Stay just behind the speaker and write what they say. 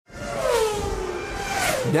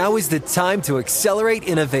Now is the time to accelerate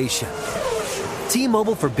innovation.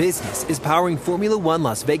 T-Mobile for Business is powering Formula One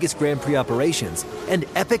Las Vegas Grand Prix operations and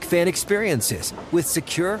epic fan experiences with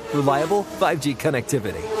secure, reliable 5G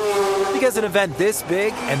connectivity. Because an event this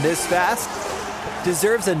big and this fast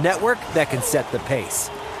deserves a network that can set the pace.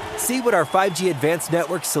 See what our 5G advanced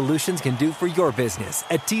network solutions can do for your business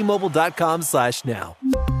at T-Mobile.com/now.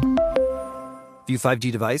 View 5G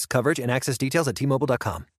device coverage and access details at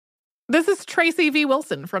T-Mobile.com. This is Tracy V.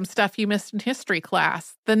 Wilson from Stuff You Missed in History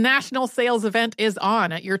class. The national sales event is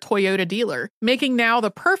on at your Toyota dealer, making now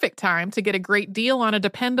the perfect time to get a great deal on a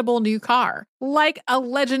dependable new car. Like a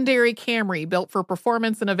legendary Camry built for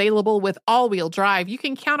performance and available with all-wheel drive, you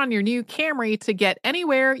can count on your new Camry to get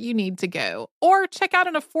anywhere you need to go. Or check out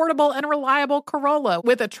an affordable and reliable Corolla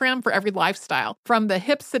with a trim for every lifestyle. From the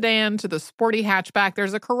hip sedan to the sporty hatchback,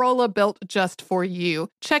 there's a Corolla built just for you.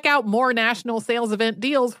 Check out more national sales event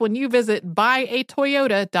deals when you visit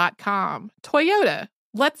buyatoyota.com. Toyota,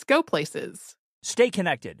 let's go places. Stay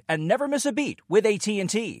connected and never miss a beat with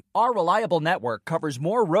AT&T. Our reliable network covers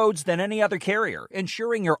more roads than any other carrier,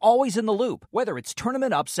 ensuring you're always in the loop. Whether it's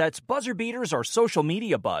tournament upsets, buzzer beaters, or social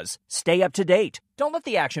media buzz, stay up to date. Don't let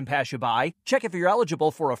the action pass you by. Check if you're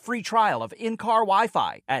eligible for a free trial of in-car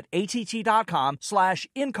Wi-Fi at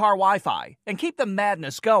att.com/in-car Wi-Fi. And keep the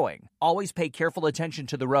madness going. Always pay careful attention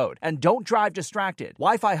to the road and don't drive distracted.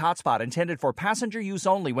 Wi-Fi hotspot intended for passenger use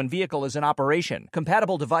only when vehicle is in operation.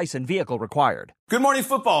 Compatible device and vehicle required. Good Morning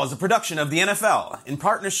Football is a production of the NFL in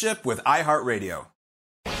partnership with iHeartRadio.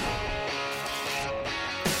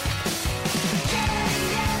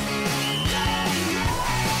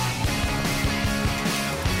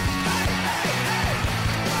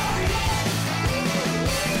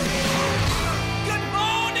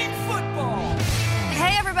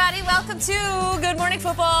 Welcome to Good Morning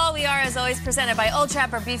Football. We are, as always, presented by Old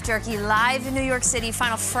Trapper Beef Jerky, live in New York City.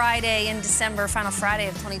 Final Friday in December, final Friday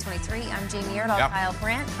of 2023. I'm Jamie Erdahl, Kyle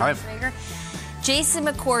Brandt, Chris Schrager, Jason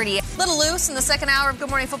McCourty. A little loose in the second hour of Good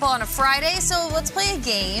Morning Football on a Friday, so let's play a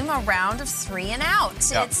game, a round of 3 and out.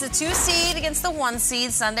 It's the 2 seed against the 1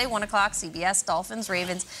 seed, Sunday, 1 o'clock, CBS, Dolphins,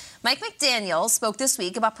 Ravens. Mike McDaniel spoke this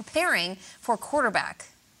week about preparing for a quarterback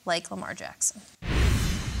like Lamar Jackson.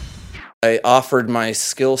 I offered my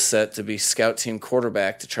skill set to be scout team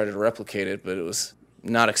quarterback to try to replicate it, but it was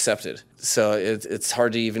not accepted. So it's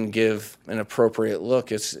hard to even give an appropriate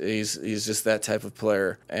look. He's just that type of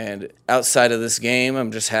player. And outside of this game,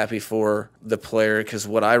 I'm just happy for the player because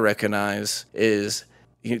what I recognize is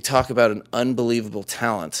you talk about an unbelievable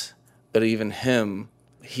talent, but even him,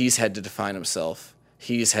 he's had to define himself.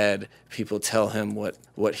 He's had people tell him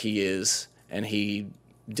what he is, and he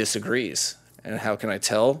disagrees. And how can I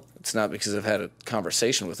tell? It's not because I've had a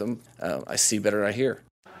conversation with him. I see better, I hear.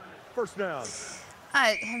 First down.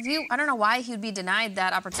 I don't know why he would be denied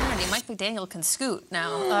that opportunity. Mike McDaniel can scoot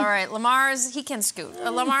now. All right, he can scoot.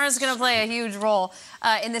 Lamar's going to play a huge role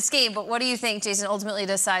in this game. But what do you think, Jason, ultimately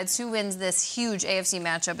decides who wins this huge AFC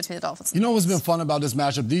matchup between the Dolphins and You know what's been fun about this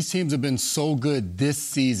matchup? These teams have been so good this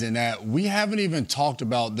season that we haven't even talked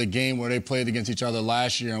about the game where they played against each other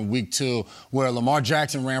last year in week 2, where Lamar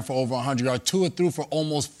Jackson ran for over 100 yards. Tua threw for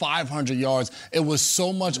almost 500 yards. It was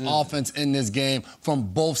so much offense in this game from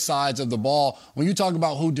both sides of the ball. When you talk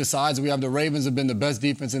about who decides, we have the Ravens have been the best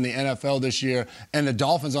defense in the NFL this year, and the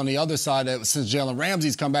Dolphins on the other side, since Jalen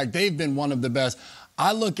Ramsey's come back, they've been one of the best.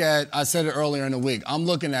 I said it earlier in the week, I'm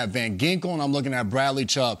looking at Van Ginkel and I'm looking at Bradley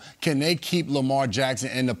Chubb. Can they keep Lamar Jackson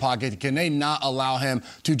in the pocket? Can they not allow him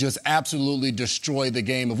to just absolutely destroy the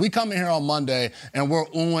game? If we come in here on Monday and we're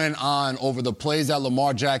oohing on over the plays that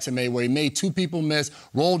Lamar Jackson made, where he made 2 people miss,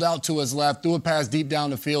 rolled out to his left, threw a pass deep down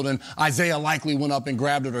the field, and Isaiah likely went up and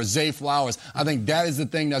grabbed it, or Zay Flowers, I think that is the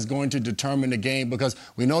thing that's going to determine the game, because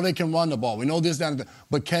we know they can run the ball. We know this, that, and that,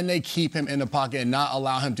 but can they keep him in the pocket and not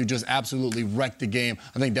allow him to just absolutely wreck the game?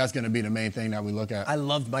 I think that's going to be the main thing that we look at. I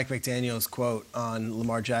loved Mike McDaniel's quote on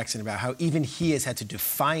Lamar Jackson about how even he has had to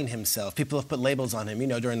define himself. People have put labels on him. You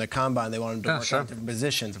know, during the combine, they wanted him to work on different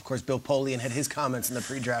positions. Of course, Bill Polian had his comments in the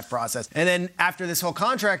pre-draft process. And then after this whole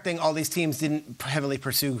contract thing, all these teams didn't heavily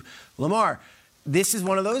pursue Lamar. This is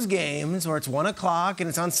one of those games where it's 1 o'clock and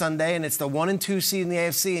it's on Sunday and it's the 1 and 2 seed in the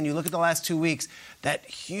AFC, and you look at the last 2 weeks, that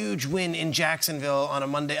huge win in Jacksonville on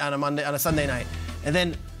a Sunday night. And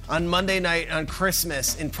then on Monday night, on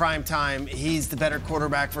Christmas, in prime time, he's the better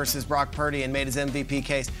quarterback versus Brock Purdy and made his MVP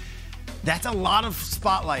case. That's a lot of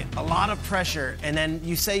spotlight, a lot of pressure. And then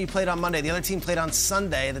you say you played on Monday. The other team played on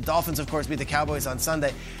Sunday. The Dolphins, of course, beat the Cowboys on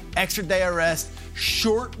Sunday. Extra day of rest,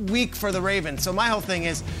 short week for the Ravens. So my whole thing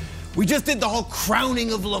is, We just did the whole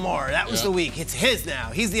crowning of Lamar. That was the week. It's his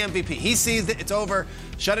now. He's the MVP. He sees it. It's over.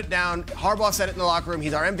 Shut it down. Harbaugh said it in the locker room.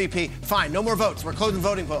 He's our MVP. Fine. No more votes. We're closing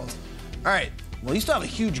voting polls. All right. Well, you still have a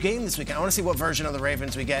huge game this weekend. I want to see what version of the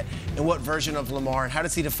Ravens we get and what version of Lamar, and how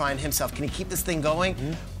does he define himself? Can he keep this thing going?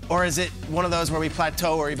 Or is it one of those where we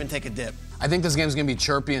plateau or even take a dip? I think this game's going to be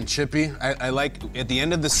chirpy and chippy. I like, at the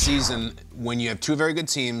end of the season, when you have two very good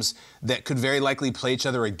teams that could very likely play each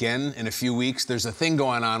other again in a few weeks, there's a thing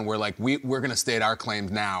going on where, like, we're going to state our claim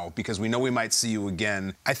now because we know we might see you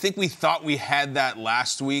again. I think we thought we had that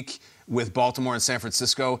last week with Baltimore and San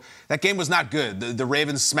Francisco. That game was not good. The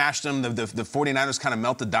Ravens smashed them. The 49ers kind of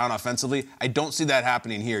melted down offensively. I don't see that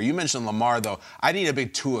happening here. You mentioned Lamar, though. I need a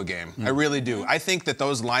big Tua game. I really do. I think that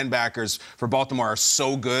those linebackers for Baltimore are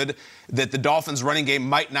so good that the Dolphins' running game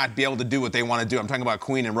might not be able to do what they want to do. I'm talking about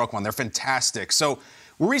Queen and Roquan. They're fantastic. So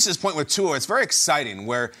we reached this point with Tua. It's very exciting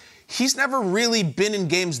where he's never really been in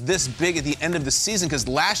games this big at the end of the season because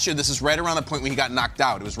last year this is right around the point when he got knocked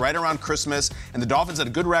out. It was right around Christmas, and the Dolphins had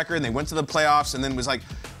a good record, and they went to the playoffs, and then it was like,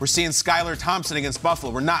 we're seeing Skylar Thompson against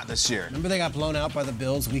Buffalo. We're not this year. Remember they got blown out by the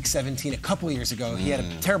Bills week 17 a couple years ago? He had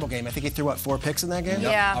a terrible game. I think he threw, 4 picks in that game?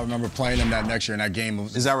 Yeah. I remember playing him that next year, and that game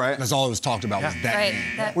was... Is that right? That's all it was talked about was that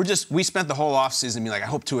game. We spent the whole offseason being like, I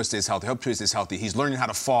hope Tua stays healthy. I hope Tua stays healthy. He's learning how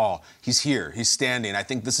to fall. He's here. He's standing. I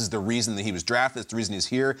think this is the reason that he was drafted. It's the reason he's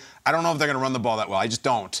here. I don't know if they're going to run the ball that well. I just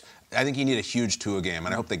don't. I think you need a huge Tua game,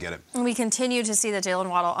 and I hope they get it. And we continue to see that Jalen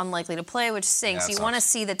Waddle unlikely to play, which stinks. You want to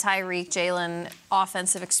see the Tyreek, Jalen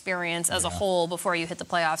offensive experience as a whole before you hit the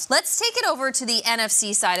playoffs. Let's take it over to the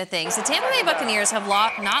NFC side of things. The Tampa Bay Buccaneers have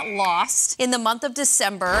not lost in the month of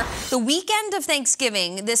December. The weekend of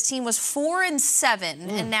Thanksgiving, this team was 4-7,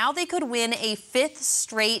 and now they could win a 5th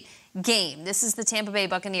straight game. This is the Tampa Bay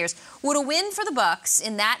Buccaneers. Would a win for the Bucs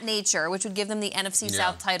in that nature, which would give them the NFC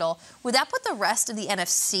South title, would that put the rest of the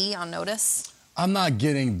NFC on notice? I'm not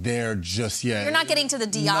getting there just yet. You're not getting to the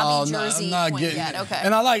Diaby jersey point yet. Okay.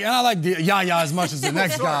 And I like Yaya as much as the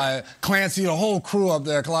next guy, Clancy, the whole crew up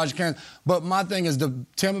there, Kalijah Kancey. But my thing is the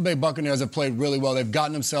Tampa Bay Buccaneers have played really well. They've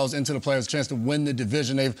gotten themselves into the playoffs, chance to win the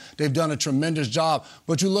division. They've done a tremendous job.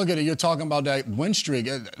 But you look at it, you're talking about that win streak.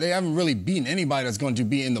 They haven't really beaten anybody that's going to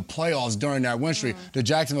be in the playoffs during that win streak. The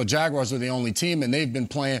Jacksonville Jaguars are the only team, and they've been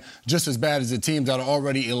playing just as bad as the teams that are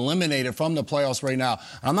already eliminated from the playoffs right now.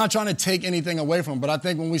 I'm not trying to take anything away from them, but I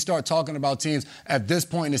think when we start talking about teams at this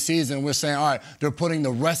point in the season, we're saying, all right, they're putting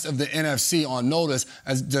the rest of the NFC on notice.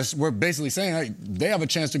 We're basically saying, hey, they have a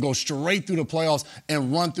chance to go straight through the playoffs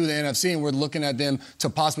and run through the NFC, and we're looking at them to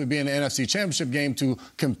possibly be in the NFC Championship game to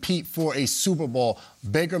compete for a Super Bowl.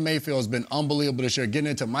 Baker Mayfield has been unbelievable this year, getting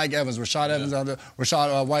into Mike Evans, Rashad Evans,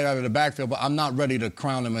 Rashad White out of the backfield, but I'm not ready to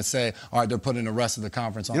crown them and say, all right, they're putting the rest of the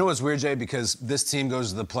conference on. You know what's weird, Jay? Because this team goes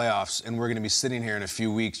to the playoffs, and we're going to be sitting here in a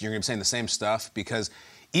few weeks, you're going to be saying the same stuff because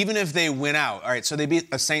even if they win out, all right, so they beat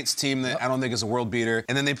a Saints team that I don't think is a world beater,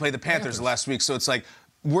 and then they played the Panthers last week, so it's like,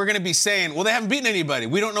 we're going to be saying, well, they haven't beaten anybody.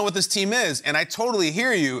 We don't know what this team is. And I totally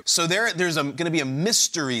hear you. So there's going to be a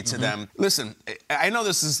mystery to them. Listen, I know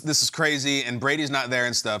this is crazy, and Brady's not there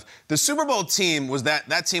and stuff. The Super Bowl team was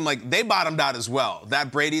that team, like, they bottomed out as well.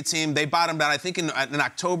 That Brady team, they bottomed out, I think, in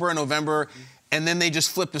October and November. And then they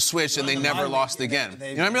just flipped the switch and they never lost again.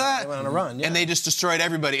 You remember that? They went on a run, yeah. And they just destroyed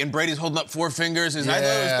everybody. And Brady's holding up 4 fingers. I thought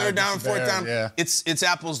it was 3rd down, 4th down. Yeah. It's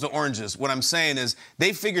apples to oranges. What I'm saying is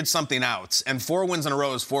they figured something out. And 4 wins in a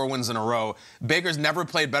row is 4 wins in a row. Baker's never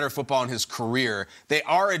played better football in his career. They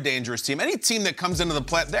are a dangerous team. Any team that comes into the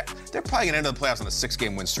play, they're probably going to enter the playoffs on a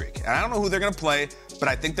 6-game win streak. And I don't know who they're going to play, but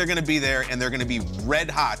I think they're going to be there and they're going to be red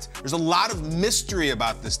hot. There's a lot of mystery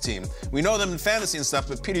about this team. We know them in fantasy and stuff,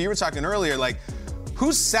 but Peter, you were talking earlier, like,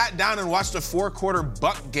 who's sat down and watched a 4-quarter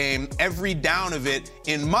Buck game every down of it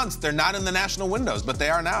in months? They're not in the national windows, but they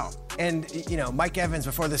are now. And, Mike Evans,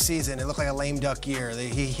 before the season, it looked like a lame duck year.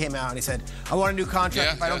 He came out and he said, I want a new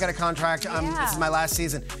contract. If I don't get a contract, this is my last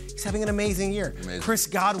season. He's having an amazing year. Amazing. Chris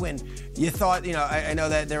Godwin, you thought, I know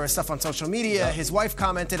that there was stuff on social media. Yeah. His wife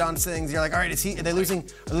commented on things. You're like, all right, are they losing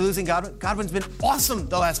Godwin? Godwin's been awesome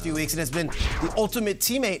the last few weeks and has been the ultimate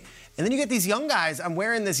teammate. And then you get these young guys. I'm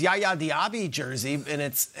wearing this Yaya Diaby jersey, and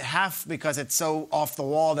it's half because it's so off the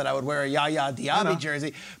wall that I would wear a Yaya Diaby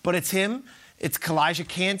jersey. But it's him. It's Kalijah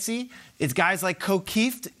Kancey. It's guys like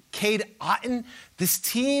O'Keefe, Cade Otton. This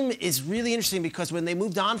team is really interesting because when they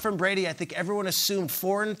moved on from Brady, I think everyone assumed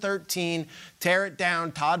 4-13, tear it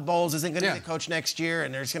down. Todd Bowles isn't going to be the coach next year,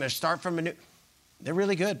 and they're just going to start from a new. They're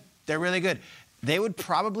really good. They're really good. They would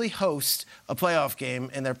probably host a playoff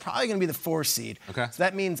game, and they're probably going to be the 4 seed. Okay. So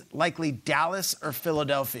that means likely Dallas or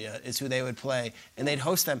Philadelphia is who they would play, and they'd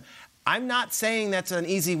host them. I'm not saying that's an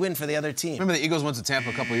easy win for the other team. Remember the Eagles went to Tampa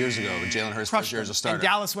a couple years ago with Jalen Hurts first year as a starter. And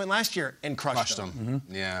Dallas went last year and crushed them.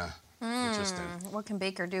 Mm-hmm. Yeah. Interesting. What can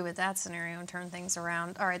Baker do with that scenario and turn things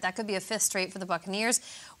around? All right, that could be a fifth straight for the Buccaneers.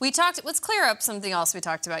 Let's clear up something else we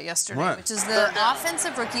talked about yesterday, which is the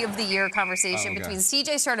Offensive Rookie of the Year conversation between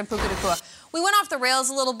C.J. Stroud and Puka Nacua. We went off the rails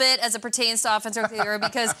a little bit as it pertains to Offensive Rookie of the Year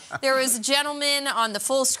because there was a gentleman on the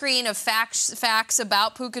full screen of facts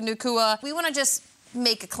about Puka Nacua. We want to just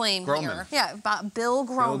make a claim here. Yeah, about Bill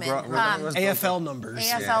Groman. AFL numbers.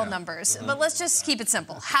 AFL numbers. But let's just keep it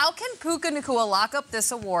simple. How can Puka Nacua lock up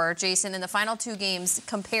this award, Jason, in the final 2 games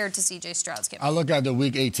compared to C.J. Stroud's game? I look at the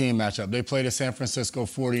Week 18 matchup. They played the San Francisco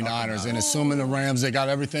 49ers, and assuming the Rams, they got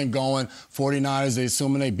everything going. 49ers, they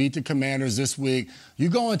assuming they beat the Commanders this week. You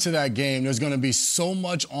go into that game, there's going to be so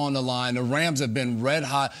much on the line. The Rams have been red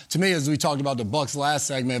hot. To me, as we talked about the Bucs last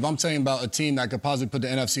segment, if I'm telling you about a team that could possibly put the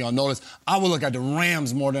NFC on notice, I would look at the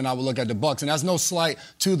Rams more than I would look at the Bucs. And that's no slight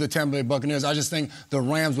to the Tampa Bay Buccaneers. I just think the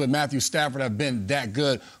Rams with Matthew Stafford have been that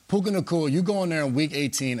good. Puka Nacua, you go in there in Week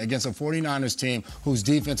 18 against a 49ers team whose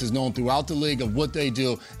defense is known throughout the league of what they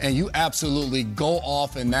do, and you absolutely go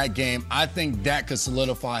off in that game. I think that could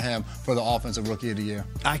solidify him for the Offensive Rookie of the Year.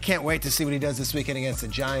 I can't wait to see what he does this weekend against the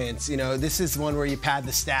Giants. You know, this is one where you pad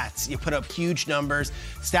the stats. You put up huge numbers.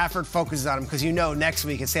 Stafford focuses on him because next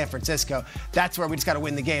week in San Francisco, that's where we just got to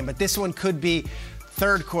win the game. But this one could be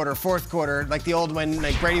third quarter, fourth quarter, like the old when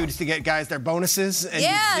Brady used to get guys their bonuses, and you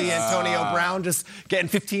see Antonio Brown just getting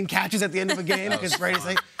 15 catches at the end of a game because Brady's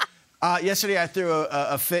like. Yesterday I threw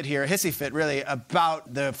a fit here, a hissy fit really,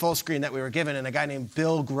 about the full screen that we were given, and a guy named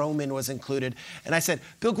Bill Groman was included. And I said,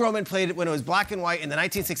 Bill Groman played when it was black and white in the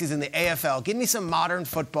 1960s in the AFL. Give me some modern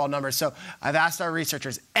football numbers. So I've asked our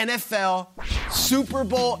researchers, NFL Super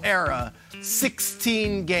Bowl era,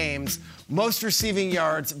 16 games, most receiving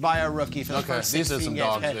yards by a rookie for the first 16 games. These are some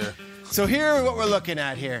dogs here. So here are what we're looking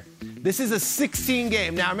at here. This is a 16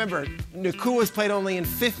 game. Now remember, Nakua's played only in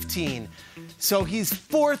 15. So he's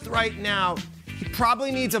fourth right now. He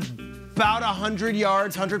probably needs about 100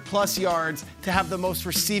 yards, 100-plus yards to have the most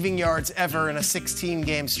receiving yards ever in a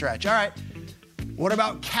 16-game stretch. All right, what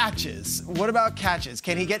about catches?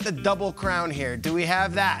 Can he get the double crown here? Do we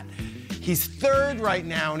have that? He's third right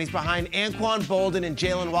now, and he's behind Anquan Boldin and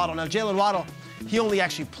Jalen Waddle. Now, Jalen Waddle, he only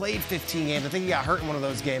actually played 15 games. I think he got hurt in one of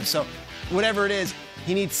those games. So whatever it is,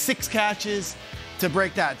 he needs 6 catches to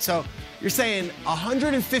break that. So you're saying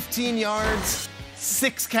 115 yards,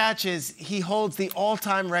 6 catches. He holds the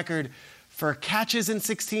all-time record for catches in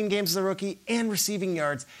 16 games as a rookie and receiving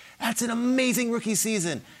yards. That's an amazing rookie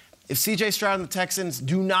season. If C.J. Stroud and the Texans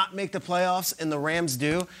do not make the playoffs and the Rams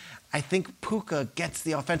do, I think Puka gets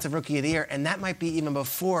the Offensive Rookie of the Year, and that might be even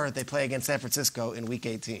before they play against San Francisco in Week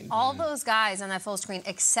 18. All those guys on that full screen,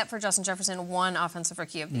 except for Justin Jefferson, won Offensive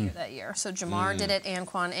Rookie of the Year that year. So Jamar did it,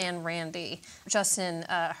 Anquan and Randy. Justin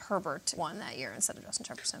Herbert won that year instead of Justin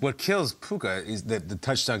Jefferson. What kills Puka is that the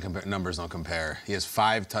touchdown numbers don't compare. He has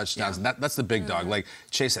 5 touchdowns. Yeah. That's the big dog. Like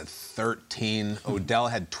Chase had 13. Odell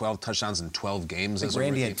had 12 touchdowns in 12ve games. As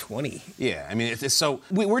Randy had 20. Yeah, I mean, it's so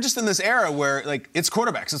we're just in this era where like it's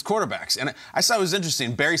quarterbacks. And I saw it was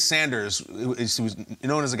interesting. Barry Sanders, who was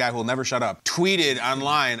known as a guy who will never shut up, tweeted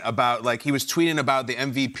online about, like, he was tweeting about the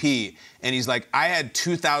MVP, and he's like, I had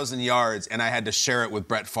 2,000 yards, and I had to share it with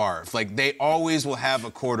Brett Favre. Like, they always will have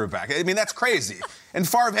a quarterback. I mean, that's crazy. And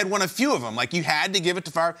Favre had won a few of them. Like, you had to give it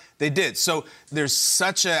to Favre. They did. So there's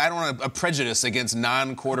such a prejudice against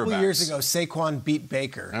non-quarterbacks. A couple years ago, Saquon beat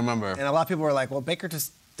Baker. I remember. And a lot of people were like, well, Baker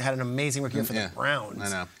just had an amazing rookie year for the Browns. I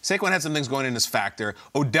know. Saquon had some things going in his factor.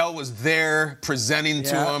 Odell was there presenting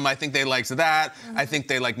to him. I think they liked that. I think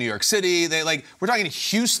they like New York City. We're talking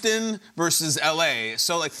Houston versus LA.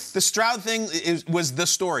 So like the Stroud thing was the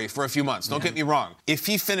story for a few months. Don't get me wrong. If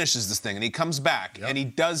he finishes this thing and he comes back and he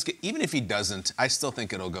does even if he doesn't, I still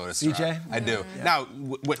think it'll go to Stroud. CJ? I do. Yeah. Now,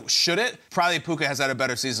 should it? Probably Puka has had a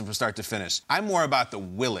better season from start to finish. I'm more about the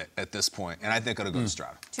will it at this point, and I think it'll go to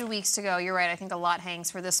Stroud. 2 weeks to go. You're right. I think a lot hangs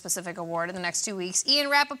for this specific award in the next 2 weeks. Ian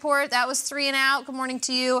Rappaport, that was 3 and out. Good morning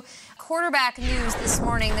to you. Quarterback news this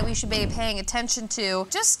morning that we should be paying attention to.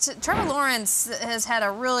 Trevor Lawrence has had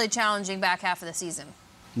a really challenging back half of the season.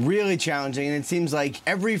 Really challenging, and it seems like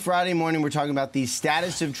every Friday morning we're talking about the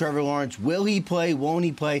status of Trevor Lawrence. Will he play? Won't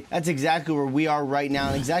he play? That's exactly where we are right now,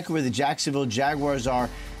 and exactly where the Jacksonville Jaguars are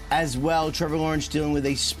as well. Trevor Lawrence dealing with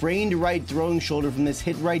a sprained right throwing shoulder from this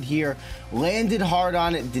hit right here. Landed hard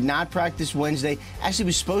on it, did not practice Wednesday. Actually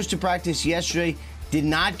was supposed to practice yesterday. Did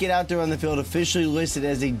not get out there on the field, officially listed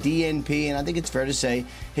as a DNP, and I think it's fair to say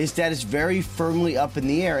his status very firmly up in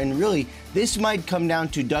the air. And really, this might come down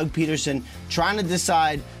to Doug Peterson trying to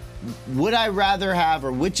decide would I rather have,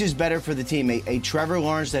 or which is better for the team, a Trevor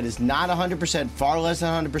Lawrence that is not 100%, far less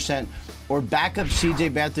than 100%, or backup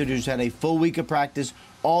C.J. Beathard who's had a full week of practice,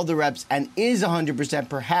 all the reps, and is 100%?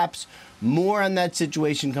 Perhaps more on that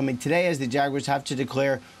situation coming today as the Jaguars have to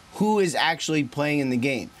declare who is actually playing in the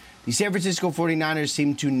game. The San Francisco 49ers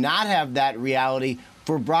seem to not have that reality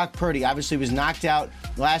for Brock Purdy. Obviously was knocked out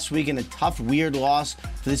last week in a tough, weird loss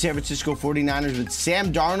for the San Francisco 49ers with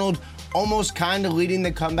Sam Darnold almost kind of leading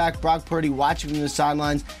the comeback, Brock Purdy watching from the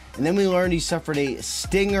sidelines. And then we learned he suffered a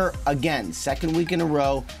stinger again, second week in a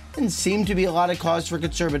row, and seemed to be a lot of cause for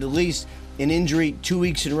concern, but at least an injury 2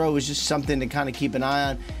 weeks in a row is just something to kind of keep an eye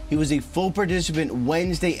on. He was a full participant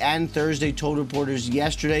Wednesday and Thursday, told reporters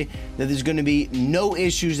yesterday that there's going to be no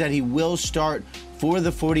issues, that he will start for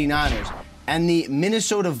the 49ers. And the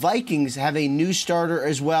Minnesota Vikings have a new starter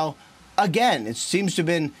as well. Again, it seems to have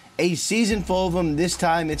been a season full of them. This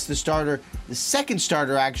time it's the starter, the second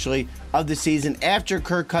starter actually of the season after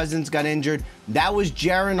Kirk Cousins got injured. That was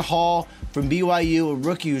Jaren Hall from BYU, a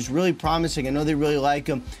rookie who's really promising. I know they really like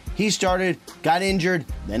him. He started, got injured,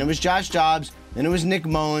 then it was Josh Dobbs, then it was Nick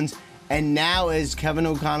Mullins, and now, as Kevin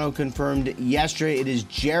O'Connell confirmed yesterday, it is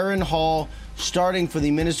Jaren Hall starting for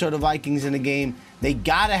the Minnesota Vikings in a game they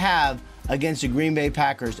gotta have against the Green Bay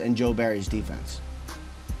Packers and Joe Barry's defense.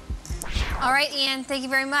 All right, Ian, thank you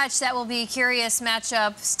very much. That will be a curious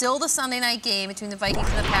matchup. Still the Sunday night game between the Vikings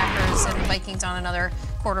and the Packers, and the Vikings on another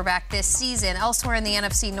quarterback this season. Elsewhere in the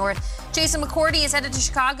NFC North, Jason McCourty is headed to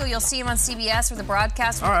Chicago. You'll see him on CBS for the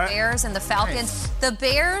broadcast for the Bears and the Falcons. Nice. The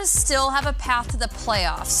Bears still have a path to the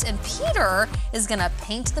playoffs, and Peter is going to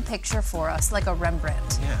paint the picture for us like a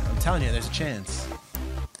Rembrandt. Yeah, I'm telling you, there's a chance.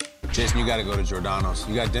 Jason, you got to go to Giordano's.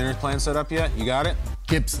 You got dinner plan set up yet? You got it?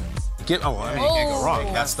 Gibson's. You can't go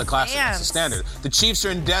wrong. That's the classic. That's the standard. The Chiefs are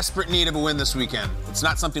in desperate need of a win this weekend. It's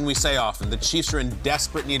not something we say often. The Chiefs are in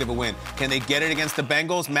desperate need of a win. Can they get it against the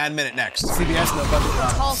Bengals? Mad Minute next. CBS no budget.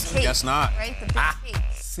 Tall cake. Guess not. Right? The big cake.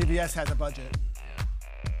 CBS has a budget.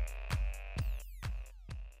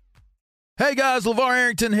 Hey guys, LeVar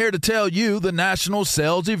Arrington here to tell you the national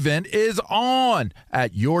sales event is on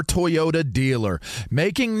at your Toyota dealer,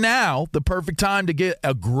 making now the perfect time to get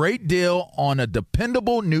a great deal on a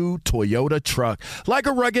dependable new Toyota truck, like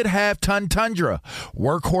a rugged half-ton Tundra.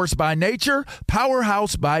 Workhorse by nature,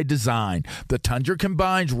 powerhouse by design. The Tundra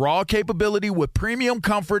combines raw capability with premium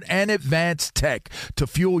comfort and advanced tech to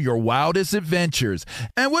fuel your wildest adventures.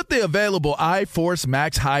 And with the available iForce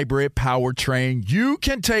Max Hybrid powertrain, you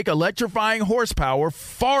can take electrifying horsepower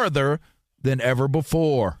farther than ever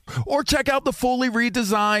before. Or check out the fully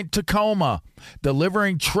redesigned Tacoma,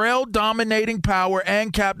 delivering trail-dominating power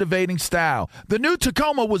and captivating style. The new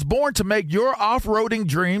Tacoma was born to make your off-roading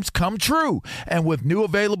dreams come true. And with new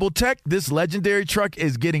available tech, this legendary truck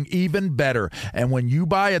is getting even better. And when you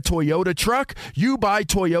buy a Toyota truck, you buy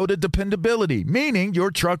Toyota dependability, meaning your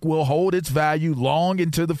truck will hold its value long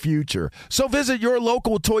into the future. So visit your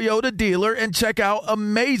local Toyota dealer and check out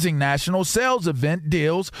amazing national sales event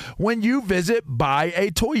deals when you visit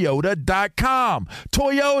buyatoyota.com.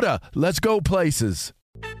 Toyota, let's go places.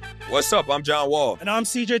 What's up? I'm John Wall. And I'm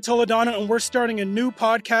CJ Toledano, and we're starting a new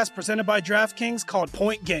podcast presented by DraftKings called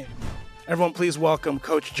Point Game. Everyone, please welcome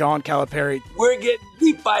Coach John Calipari. We're getting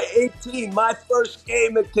beat by 18. My first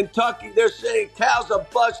game in Kentucky, they're saying Cal's a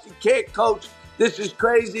bust. He can't coach. This is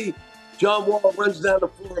crazy. John Wall runs down the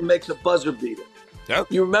floor and makes a buzzer beater. Yep.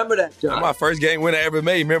 You remember that, John? That's my first game win I ever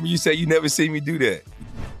made. Remember you said you never seen me do that.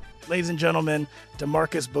 Ladies and gentlemen,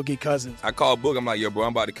 DeMarcus Boogie Cousins. I called Boog. I'm like, yo, bro,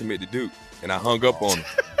 I'm about to commit to Duke. And I hung up on him.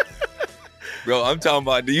 Bro, I'm talking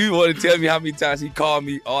about, do you want to tell me how many times he called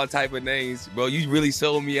me all type of names? Bro, you really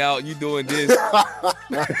sold me out. You doing this.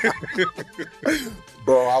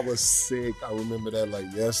 Bro, I was sick. I remember that like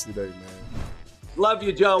yesterday, man. Love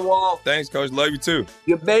you, John Wall. Thanks, Coach. Love you, too.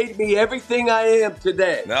 You made me everything I am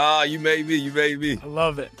today. Nah, you made me. You made me. I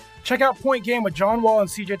love it. Check out Point Game with John Wall and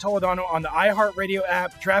CJ Toledano on the iHeartRadio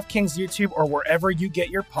app, DraftKings YouTube, or wherever you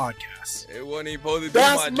get your podcasts. It wasn't even supposed to be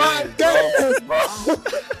That's my game, bro.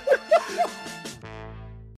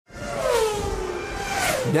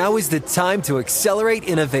 Now is the time to accelerate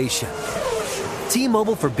innovation.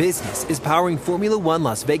 T-Mobile for Business is powering Formula One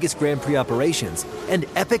Las Vegas Grand Prix operations and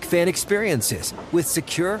epic fan experiences with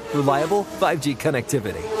secure, reliable 5G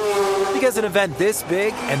connectivity. Because an event this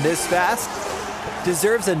big and this fast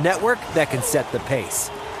deserves a network that can set the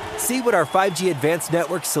pace. See what our 5G advanced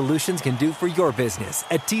network solutions can do for your business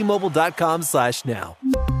at T-Mobile.com/now.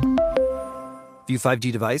 View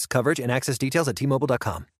 5G device coverage and access details at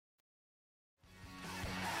T-Mobile.com.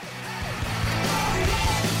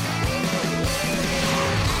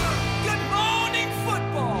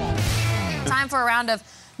 Time for a round of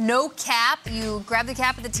no cap. You grab the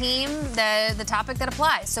cap of the team, the topic that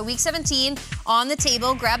applies. So week 17 on the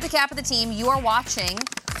table. Grab the cap of the team you are watching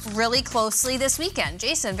really closely this weekend.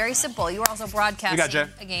 Jason, very simple. You are also broadcasting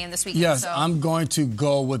a game this weekend. Yes, so. I'm going to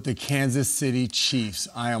go with the Kansas City Chiefs.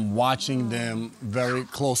 I am watching them very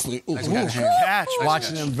closely.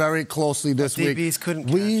 Watching them very closely this week. DBs couldn't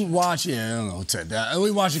We watch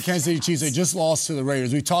the Kansas City Chiefs. They just lost to the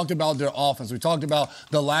Raiders. We talked about their offense. We talked about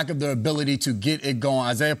the lack of their ability to get it going.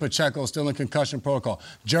 Isaiah Pacheco still in concussion protocol.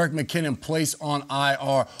 Jerick McKinnon placed on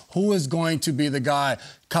IR. Who is going to be the guy?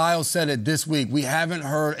 Kyle said it this week. We haven't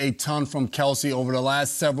heard a ton from Kelsey over the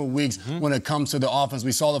last several weeks when it comes to the offense.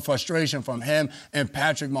 We saw the frustration from him and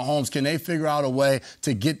Patrick Mahomes. Can they figure out a way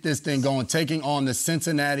to get this thing going? Taking on the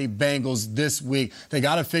Cincinnati Bengals this week. They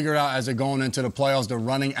got to figure it out as they're going into the playoffs. They're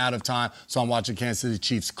running out of time. So I'm watching Kansas City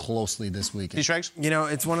Chiefs closely this weekend. You know,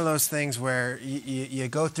 it's one of those things where you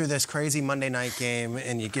go through this crazy Monday night game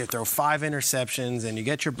and you throw 5 interceptions and you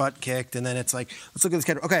get your butt kicked. And then it's like, let's look at the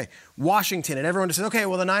schedule. Okay, Washington. And everyone just says, okay,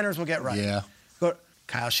 well, the Niners will get right. Yeah. But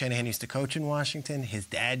Kyle Shanahan used to coach in Washington. His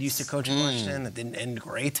dad used to coach in Washington. That didn't end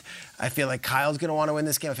great. I feel like Kyle's going to want to win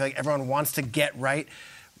this game. I feel like everyone wants to get right.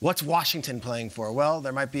 What's Washington playing for? Well,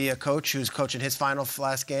 there might be a coach who's coaching his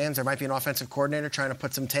last games. There might be an offensive coordinator trying to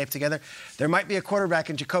put some tape together. There might be a quarterback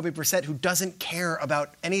in Jacoby Brissett who doesn't care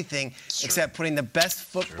about anything except putting the best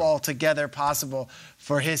football together possible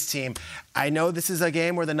for his team. I know this is a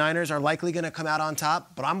game where the Niners are likely going to come out on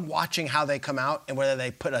top, but I'm watching how they come out and whether they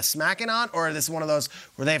put a smacking on or this is one of those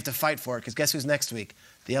where they have to fight for it. Because guess who's next week?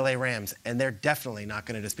 The LA Rams. And they're definitely not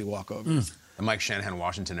going to just be walkovers. The Mike Shanahan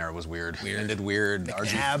Washington era was weird. Ended weird.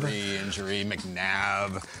 RG3 injury,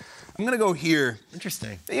 McNabb. I'm going to go here.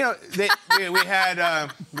 Interesting. You know, we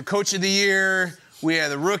had the coach of the year. We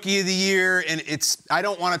had the rookie of the year. And I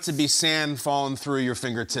don't want it to be sand falling through your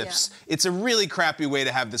fingertips. Yeah. It's a really crappy way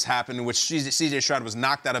to have this happen in which C.J. Stroud was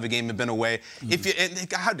knocked out of a game and been away.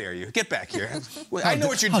 How dare you? Get back here. I know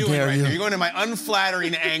what you're doing right here. You're going to my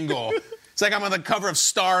unflattering angle. It's like I'm on the cover of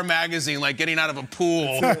Star magazine, like getting out of a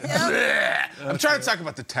pool. I'm trying to talk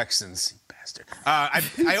about the Texans, you bastard.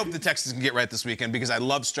 I hope the Texans can get right this weekend because I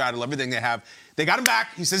love Stroud. I love everything they have. They got him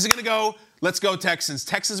back. He says he's going to go. Let's go, Texans.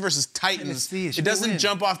 Texans versus Titans. It doesn't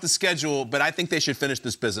jump off the schedule, but I think they should finish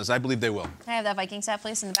this business. I believe they will. Can I have that Vikings hat,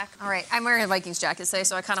 please, in the back? All right. I'm wearing a Vikings jacket today,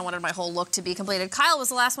 so I kind of wanted my whole look to be completed. Kyle was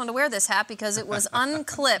the last one to wear this hat because it was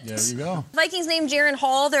unclipped. There you go. Vikings named Jaren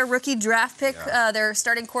Hall their rookie draft pick, their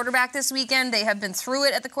starting quarterback this weekend. They have been through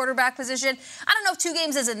it at the quarterback position. I don't know if 2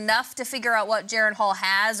 games is enough to figure out what Jaren Hall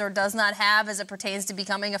has or does not have as it pertains to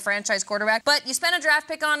becoming a franchise quarterback. But you spent a draft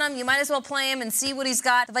pick on him. You might as well play him and see what he's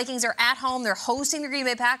got. The Vikings are at home. They're hosting the Green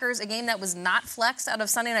Bay Packers, a game that was not flexed out of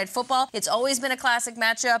Sunday Night Football. It's always been a classic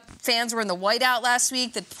matchup. Fans were in the whiteout last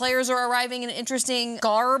week. The players are arriving in an interesting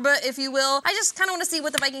garb, if you will. I just kind of want to see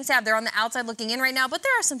what the Vikings have. They're on the outside looking in right now, but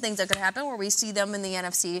there are some things that could happen where we see them in the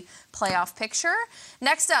NFC playoff picture.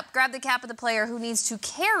 Next up, grab the cap of the player who needs to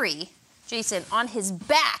carry Jason on his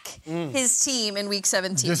back, his team in Week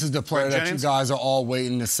 17. This is the player that you guys are all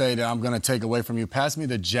waiting to say that I'm going to take away from you. Pass me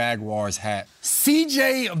the Jaguars hat.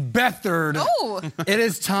 C.J. Beathard. Oh. It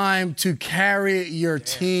is time to carry your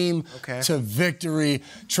team to victory.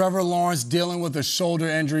 Trevor Lawrence dealing with a shoulder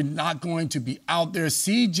injury, not going to be out there.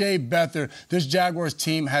 C.J. Beathard, this Jaguars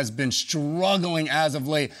team has been struggling as of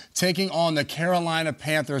late, taking on the Carolina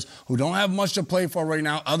Panthers, who don't have much to play for right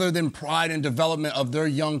now other than pride and development of their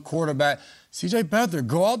young quarterback. C.J. Beathard,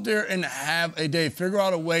 go out there and have a day. Figure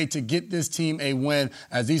out a way to get this team a win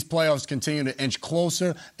as these playoffs continue to inch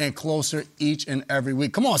closer and closer each and every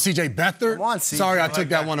week. Come on, C.J. Beathard. Come on, C.J. Sorry, I took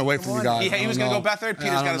that one away from you guys. He was going to go Beathard?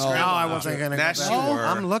 Peter's got to scramble. No, I wasn't going to go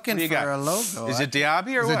Beathard. I'm looking for a logo. Is it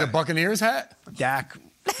Diaby or what? Is it the Buccaneers hat? Dak,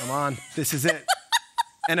 come on. This is it.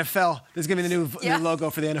 NFL. This is going to be the new logo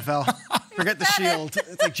for the NFL. Forget the shield.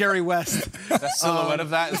 It's like Jerry West. The silhouette of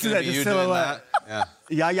that is going to be you doing that.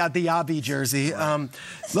 Yaya Diaby jersey.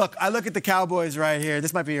 Look, I look at the Cowboys right here.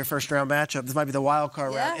 This might be your first-round matchup. This might be the wild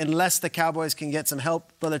card round. Unless the Cowboys can get some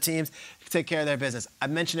help from other teams, take care of their business. I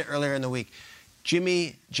mentioned it earlier in the week.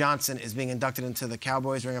 Jimmy Johnson is being inducted into the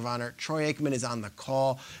Cowboys Ring of Honor. Troy Aikman is on the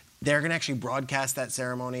call. They're going to actually broadcast that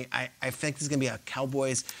ceremony. I think this is going to be a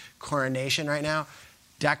Cowboys coronation right now.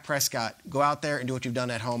 Dak Prescott, go out there and do what you've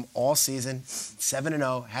done at home all season.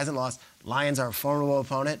 7-0, hasn't lost. Lions are a formidable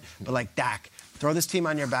opponent, but like Dak, throw this team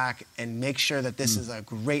on your back and make sure that this is a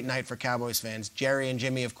great night for Cowboys fans. Jerry and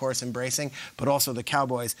Jimmy, of course, embracing, but also the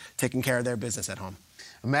Cowboys taking care of their business at home.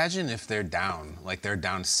 Imagine if they're down, like they're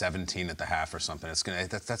down 17 at the half or something.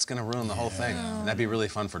 That's gonna ruin the whole thing. And that'd be really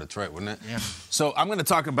fun for Detroit, wouldn't it? Yeah. So I'm gonna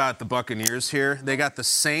talk about the Buccaneers here. They got the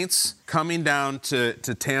Saints coming down to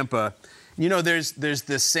Tampa. You know, there's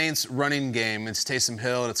the Saints running game. It's Taysom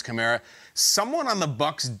Hill, it's Kamara. Someone on the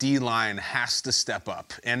Bucs D-line has to step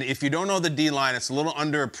up. And if you don't know the D-line, it's a little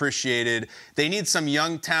underappreciated. They need some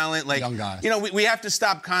young talent. Like, young guys. You know, we have to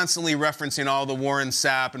stop constantly referencing all the Warren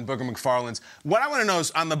Sapp and Booger McFarland's. What I want to know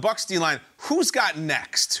is, on the Bucs D-line, who's got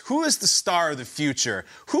next? Who is the star of the future?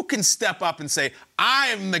 Who can step up and say,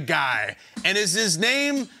 I'm the guy? And is his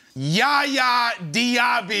name Yaya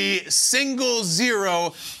Diaby,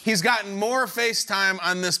 0. He's gotten more FaceTime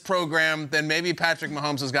on this program than maybe Patrick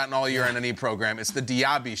Mahomes has gotten all year on any program. It's the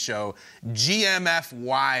Diaby Show.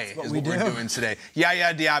 GMFY is what we're doing today.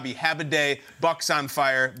 Yaya Diaby, have a day. Bucks on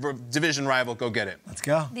fire. Division rival, go get it. Let's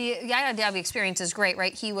go. The Yaya Diaby experience is great,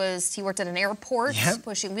 right? He worked at an airport,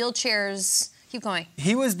 pushing wheelchairs. Keep going.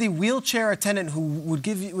 He was the wheelchair attendant who would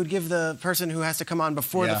give the person who has to come on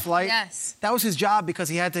before the flight. Yes. That was his job because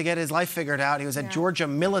he had to get his life figured out. He was at Georgia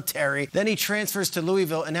Military. Then he transfers to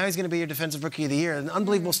Louisville, and now he's going to be your Defensive Rookie of the Year. An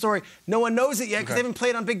unbelievable story. No one knows it yet because they haven't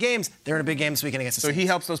played on big games. They're in a big game this weekend against the So Saints. he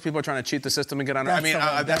helps those people who are trying to cheat the system and get on.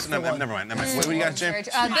 That's Never mind. What do you got, Jim?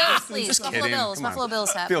 Bills, please. Just Buffalo kidding. Bills. Come on. Buffalo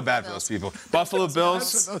Bills have. Feel bad for those people. Buffalo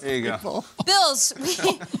Bills. There you go. Bills.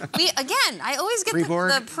 We again. I always get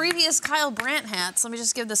the previous Kyle Brandt hats. Let me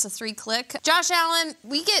just give this a 3-click. Josh Allen,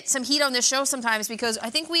 we get some heat on this show sometimes because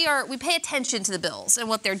I think we pay attention to the Bills and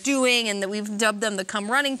what they're doing, and that we've dubbed them the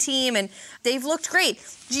come running team, and they've looked great.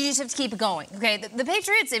 You just have to keep it going. Okay, the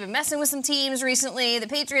Patriots, they've been messing with some teams recently. The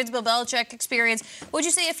Patriots, Bill Belichick experience. What would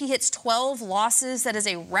you say if he hits 12 losses? That is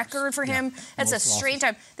a record for him. That's a strange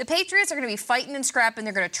time. The Patriots are going to be fighting and scrapping.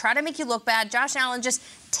 They're going to try to make you look bad. Josh Allen, just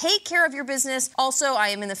take care of your business. Also, I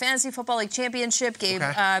am in the Fantasy Football League Championship. Gabe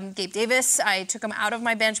Davis, I took him out of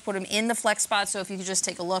my bench, put him in the flex spot. So if you could just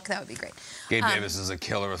take a look, that would be great. Gabe Davis is a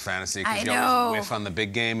killer with fantasy because you always whiff on the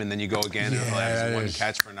big game, and then you go again and he'll have one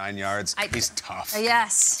catch for 9 yards. He's tough.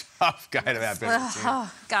 Yes. Tough guy to have.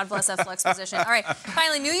 God bless that flex position. All right.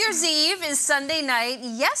 Finally, New Year's Eve is Sunday night.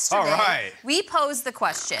 Yesterday, we posed the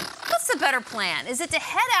question, what's the better plan? Is it to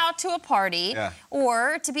head out to a party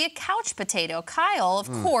or to be a couch potato? Kyle,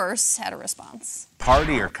 of course, had a response.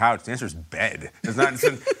 Party or couch? The answer is bed. It's not.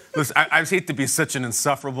 Listen, I hate to be such an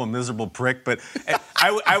insufferable, miserable prick, but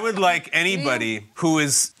I would like anybody who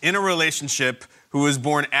is in a relationship who was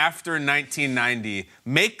born after 1990,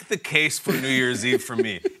 make the case for New Year's Eve for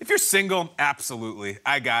me. If you're single, absolutely.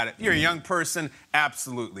 I got it. You're a young person,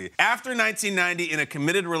 absolutely. After 1990, in a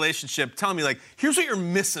committed relationship, tell me, like, here's what you're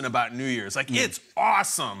missing about New Year's. Like, it's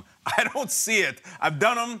awesome. I don't see it. I've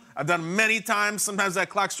done them. I've done them many times. Sometimes that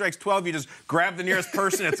clock strikes 12. You just grab the nearest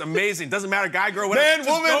person. It's amazing. Doesn't matter, guy, girl, whatever.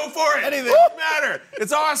 Man, woman, go for it. Anything. Doesn't matter.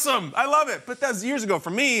 It's awesome. I love it. But that was years ago. For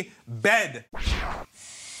me, bed.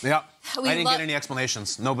 Yeah. I didn't get any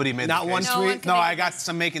explanations. Nobody made not the one case. tweet? No, I got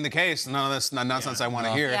some making the case. None of this nonsense I want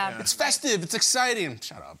to hear. Yeah. It's festive. It's exciting.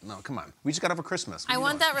 Shut up. No, come on. We just got over Christmas. I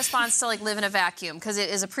want that response to live in a vacuum because it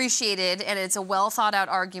is appreciated and it's a well thought out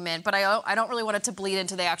argument. But I don't really want it to bleed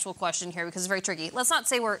into the actual question here because it's very tricky. Let's not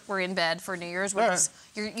say we're in bed for New Year's.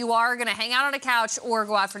 You are going to hang out on a couch or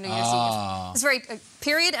go out for New Year's Eve. It's very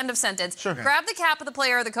period. End of sentence. Sure. Grab the cap of the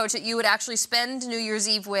player or the coach that you would actually spend New Year's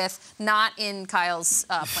Eve with, not in Kyle's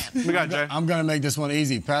plan. We got Jay. I'm going to make this one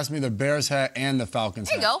easy. Pass me the Bears hat and the Falcons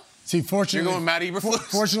hat. There you go. See, fortunately, you're going Matt Eberflus.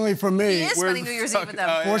 Fortunately for me, he is spending New Year's Eve with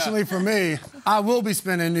them. Fortunately for me, I will be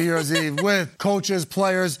spending New Year's Eve with coaches,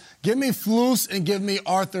 players. Give me Flus and give me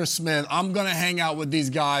Arthur Smith. I'm going to hang out with these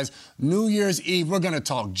guys New Year's Eve. We're going to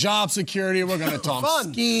talk job security. We're going to talk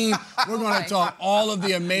scheme. We're going to talk all of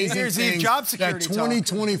the amazing things that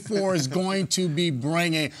 2024 is going to be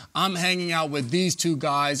bringing. I'm hanging out with these two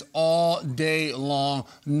guys all day long,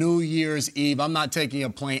 New Year's Eve. I'm not taking a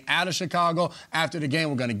plane out of Chicago. After the game,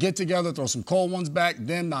 we're going to get together, throw some cold ones back.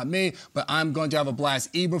 Them, not me, but I'm going to have a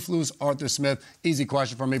blast. Eberflus, Arthur Smith. Easy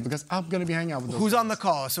question for me because I'm going to be hanging out with those Who's guys. on the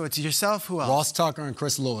call? So it's yourself. Who else? Ross Tucker and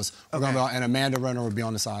Chris Lewis. And Amanda Renner will be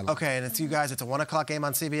on the sideline. Okay, and it's you guys. It's a 1 o'clock game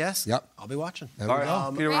on CBS? Yep. I'll be watching. There we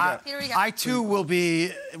go. Peter, I, too, will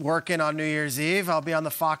be working on New Year's Eve. I'll be on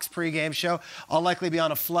the Fox pregame show. I'll likely be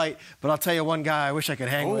on a flight, but I'll tell you one guy I wish I could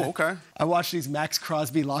hang with. Okay. I watch these Max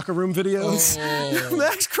Crosby locker room videos.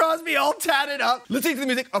 Max Crosby all tatted up, listening to the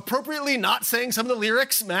music. appropriately not saying some of the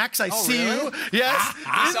lyrics. Max, I see really? you. Yes.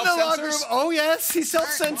 He In the locker room. self-censors? Oh, yes. He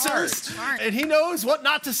self-censors. Smart. And he knows what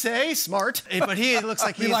not to say. Smart. But he looks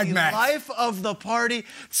like he's like the Max. life of the party,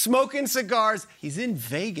 smoking cigars. He's in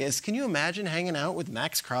Vegas. Can you imagine hanging out with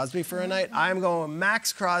Max Crosby for a night? I'm going with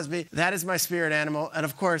Max Crosby. That is my spirit animal. And,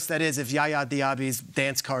 of course, that is if Yaya Diaby's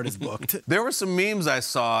dance card is booked. There were some memes I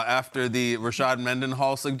saw after the Rashad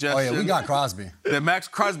Mendenhall suggestion. Oh, yeah, we got Crosby. That Max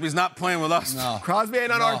Crosby's not playing with us. No. Crosby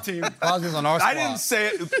ain't on our team. Crosby's on our squad. I didn't say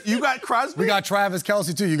it. You got Crosby? We got Travis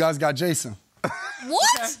Kelce, too. You guys got Jason.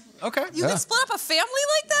 What? Okay. You can split up a family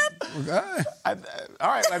like that? Okay. All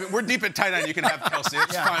right, I mean, we're deep at tight end. You can have Kelce.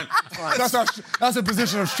 It's fine. That's a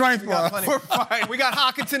position of strength for us. We're fine. We got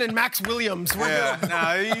Hockenson and Max Williams. We're good.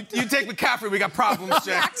 Nah, you take McCaffrey. We got problems,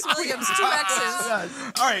 Jack. Max Williams, 2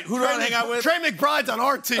 X's. All right, who do I hang out with? Trey McBride's on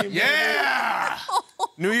our team. Yeah!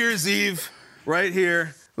 New Year's Eve, right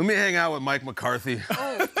here. Let me hang out with Mike McCarthy.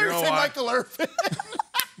 Oh, You know say why? Michael Irvin.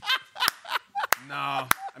 No.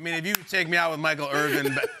 I mean, if you take me out with Michael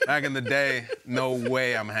Irvin back in the day, no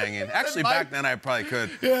way I'm hanging. Actually, back then I probably could.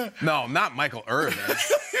 Yeah. No, not Michael Irvin.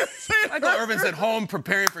 Michael Irvin's at home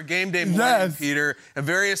preparing for game day morning, Peter. And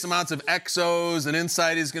various amounts of exos and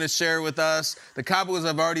insight he's going to share with us. The Cowboys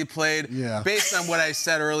have already played. Yeah. Based on what I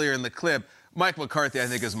said earlier in the clip, Mike McCarthy, I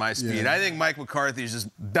think, is my speed. Yeah. I think Mike McCarthy is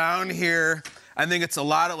just down here. I think it's a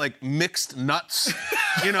lot of, like, mixed nuts,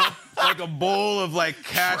 you know, like a bowl of, like,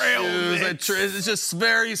 cashews. It's just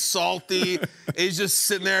very salty. He's just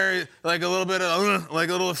sitting there, like, a little bit of, like,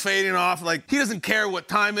 a little fading off. Like, he doesn't care what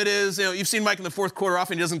time it is. You know, you've seen Mike in the fourth quarter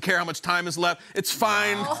often. He doesn't care how much time is left. It's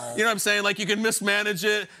fine. Wow. You know what I'm saying? Like, you can mismanage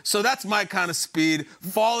it. So that's my kind of speed.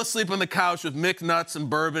 Fall asleep on the couch with mixed nuts and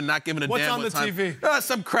bourbon, not giving a What's damn on what the time. TV?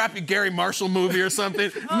 Some crappy Gary Marshall movie or something.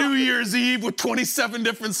 New Year's Eve with 27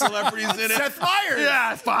 different celebrities in it. Seth Meyers.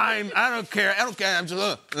 Yeah, fine. I don't care. I'm just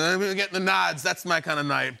I'm getting the nods. That's my kind of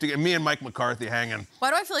night. To get me and Mike McCarthy hanging.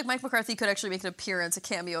 Why do I feel like Mike McCarthy could actually make an appearance, a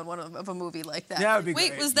cameo in one of a movie like that? Yeah, it would be Wait,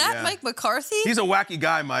 great. was that Yeah. Mike McCarthy? He's a wacky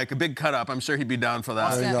guy, Mike. A big cut up. I'm sure he'd be down for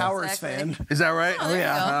that. Yeah, Powers exactly. fan. Is that right? Oh, there you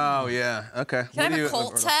go. Oh, yeah. Okay. Can I have a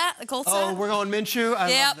Colts hat? A Colts Oh, hat? we're going Minshew? I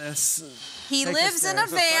Yep. love this. He Take lives this in there. a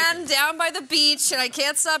van down by the beach, and I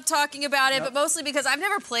can't stop talking about it, but mostly because I've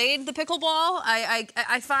never played the pickleball.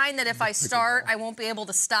 I find that if I start, I won't be able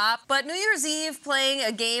to stop. But New Year's Eve, playing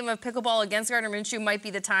a game of pickleball against Gardner Minshew might be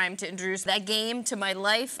the time to introduce that game to my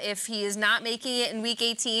life. If he is not making it in Week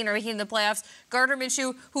 18 or making it in the playoffs, Gardner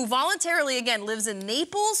Minshew, who voluntarily, again, lives in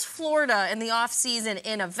Naples, Florida in the offseason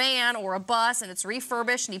in a van or a bus, and it's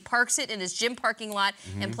refurbished, and he parks it in his gym parking lot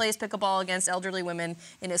and plays pickleball against elderly women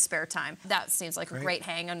in his spare time. That seems like a great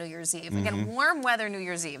hang on New Year's Eve. Again, warm weather New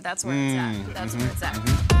Year's Eve. That's where it's at. That's where it's at.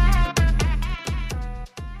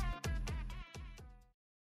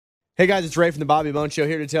 Hey guys, it's Ray from the Bobby Bone Show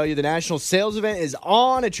here to tell you the national sales event is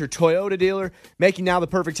on at your Toyota dealer, making now the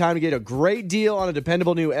perfect time to get a great deal on a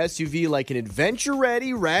dependable new SUV like an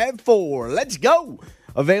adventure-ready RAV4. Let's go!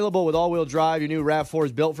 Available with all-wheel drive, your new RAV4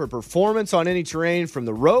 is built for performance on any terrain, from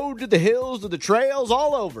the road to the hills to the trails,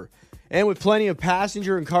 all over. And with plenty of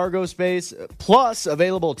passenger and cargo space, plus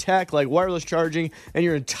available tech like wireless charging, and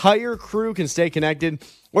your entire crew can stay connected.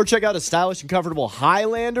 Or check out a stylish and comfortable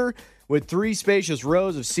Highlander with 3 spacious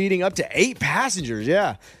rows of seating, up to 8 passengers,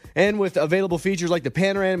 yeah. And with available features like the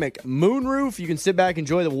panoramic moonroof, you can sit back and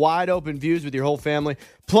enjoy the wide open views with your whole family.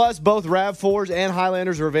 Plus, both RAV4s and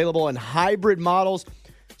Highlanders are available in hybrid models.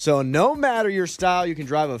 So no matter your style, you can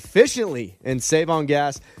drive efficiently and save on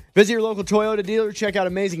gas. Visit your local Toyota dealer. Check out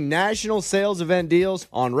amazing national sales event deals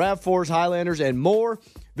on RAV4s, Highlanders, and more.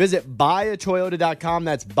 Visit buyatoyota.com.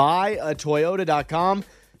 That's buyatoyota.com.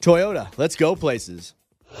 Toyota, let's go places.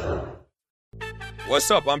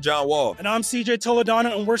 What's up? I'm John Wall. And I'm CJ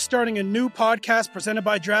Toledano, and we're starting a new podcast presented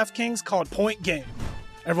by DraftKings called Point Game.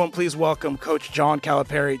 Everyone, please welcome Coach John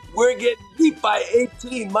Calipari. We're getting beat by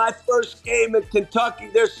 18. My first game in Kentucky,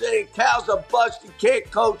 they're saying Cal's a bust. He can't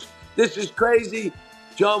coach. This is crazy.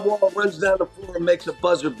 John Wall runs down the floor and makes a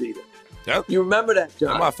buzzer beater. Yep. You remember that, John?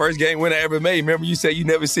 That's my first game win I ever made. Remember you said you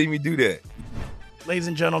never seen me do that. Ladies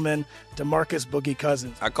and gentlemen, DeMarcus Boogie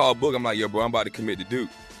Cousins. I called Book. I'm like, yo, bro, I'm about to commit to Duke.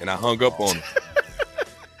 And I hung up on him.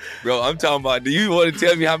 Bro, I'm talking about, do you want to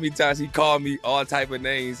tell me how many times he called me all type of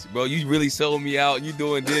names? Bro, you really sold me out. You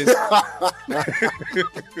doing this.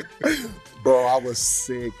 Bro, I was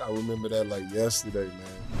sick. I remember that like yesterday, man.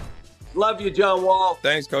 Love you, John Wall.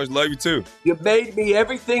 Thanks, Coach. Love you, too. You made me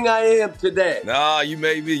everything I am today. Nah, you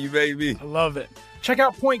made me. You made me. I love it. Check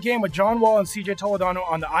out Point Game with John Wall and CJ Toledano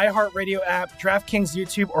on the iHeartRadio app, DraftKings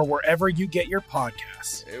YouTube, or wherever you get your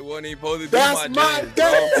podcasts. It wasn't even supposed to be That's my game,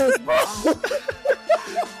 bro. game, bro.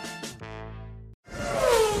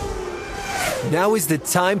 Now is the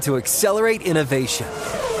time to accelerate innovation.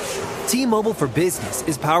 T-Mobile for Business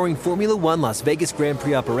is powering Formula One Las Vegas Grand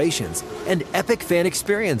Prix operations and epic fan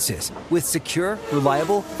experiences with secure,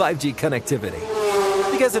 reliable 5G connectivity.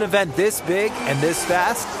 Because an event this big and this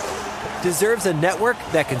fast deserves a network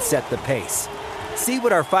that can set the pace. See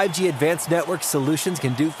what our 5G advanced network solutions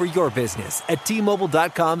can do for your business at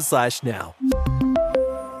T-Mobile.com/now.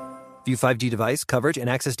 View 5G device coverage and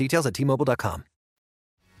access details at T-Mobile.com.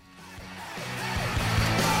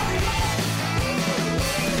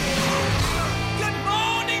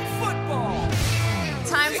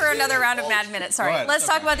 Time for another round of Mad Minutes. Sorry. Let's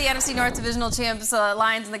talk about the NFC North Divisional Champs,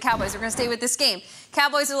 Lions and the Cowboys. We're going to stay with this game.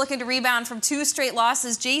 Cowboys are looking to rebound from 2 straight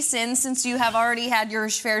losses. Jason, since you have already had your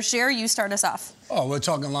fair share, you start us off. Oh, we're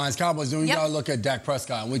talking Lions, Cowboys. Then we got to look at Dak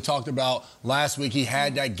Prescott. And we talked about last week he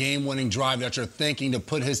had that game-winning drive that you're thinking to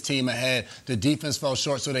put his team ahead. The defense fell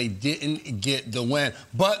short, so they didn't get the win.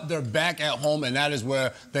 But they're back at home, and that is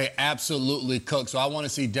where they absolutely cook. So I want to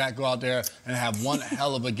see Dak go out there and have one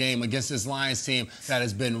hell of a game against this Lions team that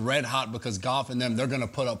has been red hot because Goff and them, they're going to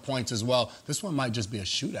put up points as well. This one might just be a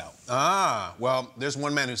shootout. Well, there's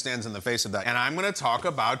one man who stands in the face of that. And I'm going to talk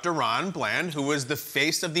about Deron Bland, who was the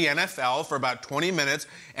face of the NFL for about 20 minutes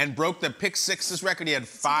and broke the pick sixes record. He had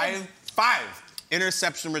five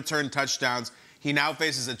interception return touchdowns. He now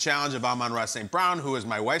faces a challenge of Amon-Ra St. Brown, who is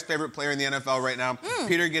my wife's favorite player in the NFL right now.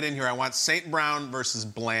 Peter, get in here. I want St. Brown versus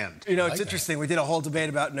Bland. You know, it's interesting. We did a whole debate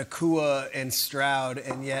about Nakua and Stroud,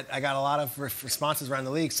 and yet I got a lot of responses around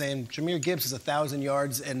the league saying Jahmyr Gibbs has 1,000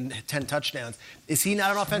 yards and 10 touchdowns. Is he not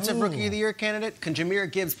an offensive rookie of the year candidate? Can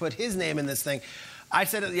Jahmyr Gibbs put his name in this thing? I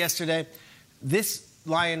said it yesterday. This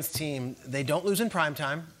Lions team, they don't lose in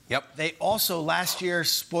primetime. Yep. They also, last year,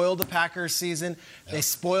 spoiled the Packers season. Yep. They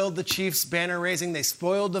spoiled the Chiefs banner raising. They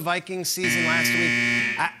spoiled the Vikings season last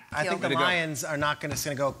week. I think the Lions are not going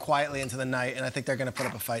to go quietly into the night, and I think they're going to put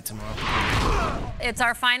up a fight tomorrow. It's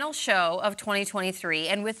our final show of 2023,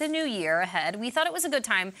 and with the new year ahead, we thought it was a good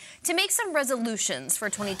time to make some resolutions for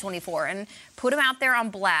 2024 and put them out there on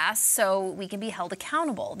blast so we can be held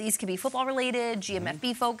accountable. These could be football-related,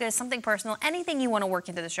 GMFB focused, something personal, anything you want to work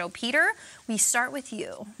into the show. Peter, we start with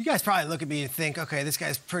you. You guys probably look at me and think, okay, this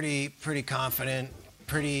guy's pretty confident,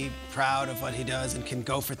 pretty proud of what he does and can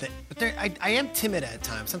go for things. But I am timid at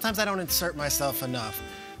times. Sometimes I don't insert myself enough.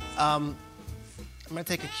 I'm going to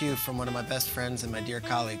take a cue from one of my best friends and my dear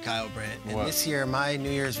colleague, Kyle Brandt. And this year, my New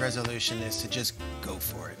Year's resolution is to just go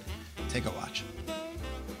for it. Take a watch.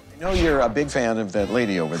 I know you're a big fan of that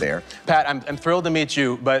lady over there. Pat, I'm thrilled to meet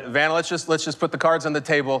you, but Vanna, let's just put the cards on the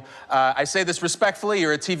table. I say this respectfully.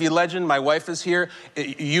 You're a TV legend. My wife is here.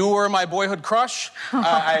 You were my boyhood crush.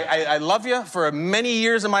 I love you. For many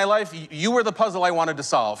years of my life, you were the puzzle I wanted to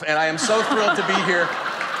solve, and I am so thrilled to be here.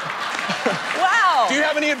 Wow. Do you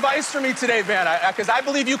have any advice for me today, Vanna? Because I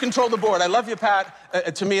believe you control the board. I love you,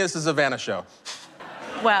 Pat. To me, this is a Vanna show.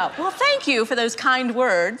 Well, thank you for those kind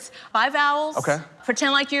words. 5 vowels. Okay.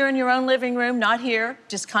 Pretend like you're in your own living room, not here.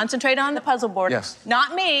 Just concentrate on the puzzle board. Yes.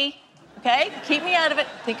 Not me, okay? Keep me out of it.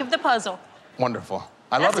 Think of the puzzle. Wonderful.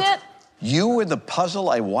 I love it. That's it. You were the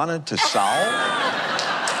puzzle I wanted to solve?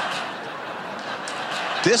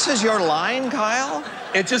 This is your line, Kyle?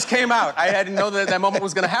 It just came out. I didn't know that moment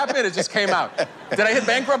was going to happen. It just came out. Did I hit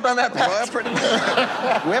bankrupt on that, Pat? Well, pretty much.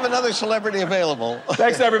 We have another celebrity available.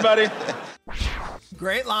 Thanks, everybody.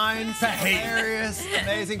 Great lines, hilarious,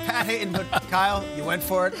 amazing. Pat Hayton, but Kyle, you went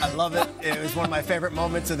for it. I love it. It was one of my favorite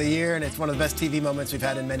moments of the year, and it's one of the best TV moments we've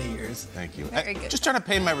had in many years. Thank you. Very good. Just trying to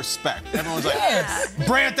pay my respect. Everyone's like,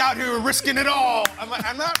 Brandt out here risking it all. I'm like,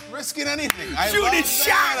 I'm not risking anything. Shoot it,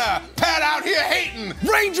 shot. Pat out here hating.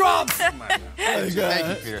 Raindrops. Thank you,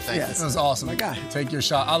 Peter. Thank you. This was awesome. My God. Take your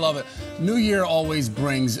shot. I love it. New Year always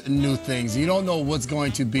brings new things. You don't know what's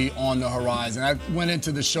going to be on the horizon. I went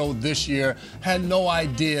into the show this year, had no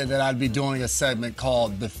idea that I'd be doing a segment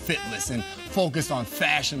called The Fitless and focused on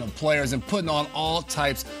fashion of players and putting on all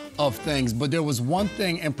types of things. But there was one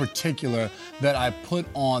thing in particular that I put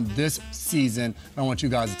on this season, and I want you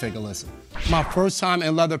guys to take a listen. My first time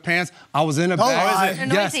in leather pants, I was in a bag.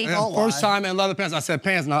 Yes, first time in leather pants. I said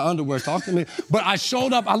pants, not underwear. Talk to me. But I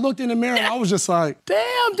showed up, I looked in the mirror, and I was just like,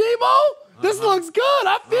 damn, Debo. This looks good.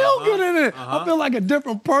 I feel good in it. I feel like a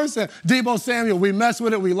different person. Debo Samuel, we mess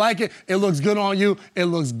with it. We like it. It looks good on you. It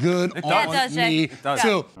looks good on me,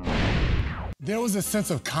 too. There was a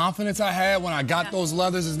sense of confidence I had when I got those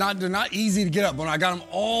leathers. They're not easy to get up. When I got them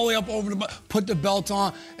all the way up over put the belt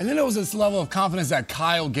on. And then there was this level of confidence that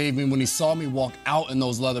Kyle gave me when he saw me walk out in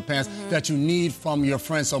those leather pants that you need from your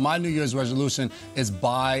friends. So my New Year's resolution is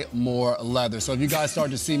buy more leather. So if you guys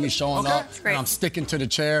start to see me showing up and I'm sticking to the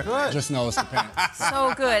chair, just know it's the pants.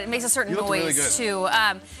 So good. It makes a certain noise, too.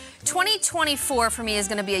 2024 for me is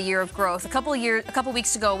going to be a year of growth. A couple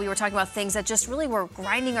weeks ago, we were talking about things that just really were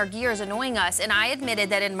grinding our gears, annoying us. And I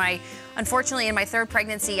admitted that unfortunately, in my third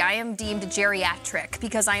pregnancy, I am deemed geriatric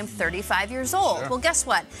because I am 35 years old. Sure. Well, guess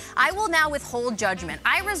what? I will now withhold judgment.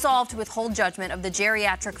 I resolve to withhold judgment of the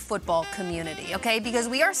geriatric football community, okay? Because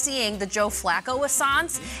we are seeing the Joe Flacco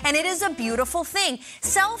assance, and it is a beautiful thing.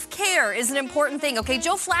 Self-care is an important thing, okay?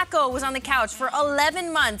 Joe Flacco was on the couch for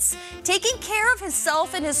 11 months, taking care of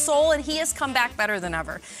himself and his soul, and he has come back better than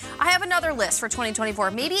ever. I have another list for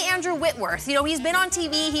 2024. Maybe Andrew Whitworth. You know, he's been on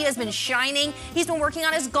TV. He has been shining. He's been working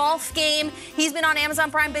on his golf game. He's been on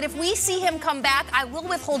Amazon Prime. But if we see him come back, I will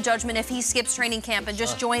withhold judgment if he skips training camp and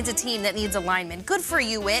just joins a team that needs alignment. Good for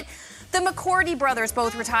you, Whit. The McCourty brothers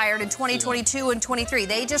both retired in 2022 and 23.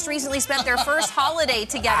 They just recently spent their first holiday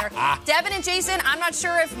together. Devin and Jason, I'm not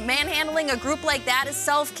sure if manhandling a group like that is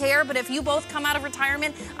self-care, but if you both come out of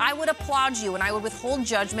retirement, I would applaud you, and I would withhold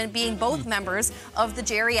judgment being both members of the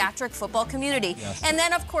geriatric football community. Yes. And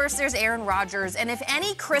then, of course, there's Aaron Rodgers, and if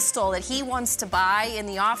any crystal that he wants to buy in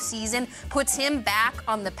the offseason puts him back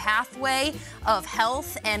on the pathway of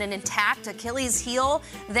health and an intact Achilles heel,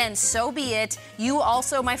 then so be it. You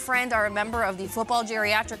also, my friend, are a member of the football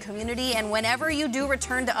geriatric community, and whenever you do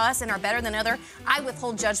return to us and are better than other, I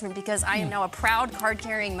withhold judgment because I am now a proud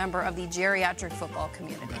card-carrying member of the geriatric football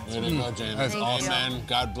community. There you go, James. That's awesome, man.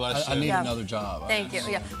 God bless you. I need another job. Thank you.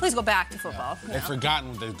 Yeah, please go back to football. Yeah. I've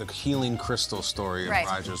forgotten the healing crystal story of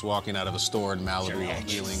Rodgers walking out of a store in Malibu with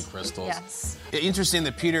healing crystals. Yes. Interesting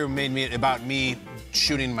that Peter made me about me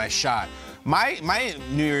shooting my shot. My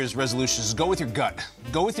New Year's resolution is go with your gut.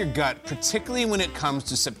 Go with your gut, particularly when it comes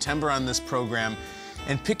to September on this program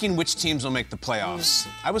and picking which teams will make the playoffs.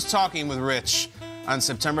 I was talking with Rich on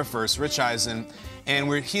September 1st, Rich Eisen,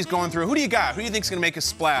 and he's going through, who do you got? Who do you think's going to make a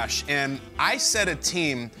splash? And I said a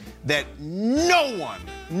team that no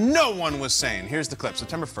one was saying. Here's the clip,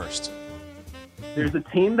 September 1st. There's a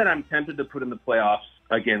team that I'm tempted to put in the playoffs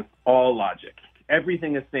against all logic.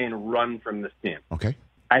 Everything is saying run from this team. Okay.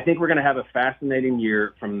 I think we're going to have a fascinating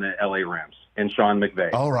year from the LA Rams and Sean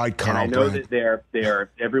McVay. All right, Carl. And I know that they're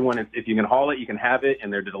everyone. If you can haul it, you can have it.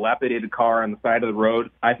 And they're a dilapidated car on the side of the road.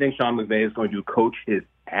 I think Sean McVay is going to coach his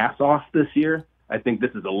ass off this year. I think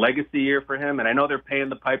this is a legacy year for him, and I know they're paying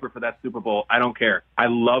the piper for that Super Bowl. I don't care. I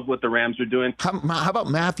love what the Rams are doing. How about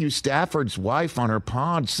Matthew Stafford's wife on her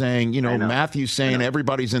pod saying, Matthew's saying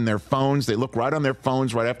everybody's in their phones. They look right on their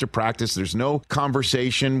phones right after practice. There's no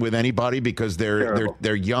conversation with anybody because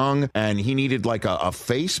they're young, and he needed like a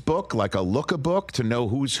Facebook, like a look-a-book to know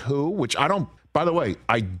who's who, which I don't. By the way,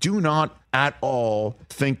 I do not at all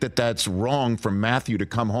think that that's wrong for Matthew to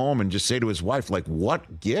come home and just say to his wife, like,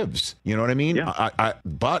 what gives? You know what I mean? Yeah.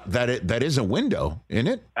 But that is a window, isn't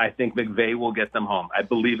it? I think McVay will get them home. I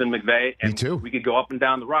believe in McVay. And me too. We could go up and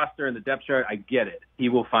down the roster and the depth chart. I get it. He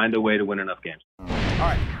will find a way to win enough games. All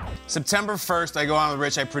right. September 1st, I go on with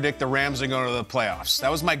Rich. I predict the Rams are going to the playoffs. That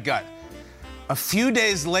was my gut. A few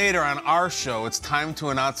days later on our show, it's time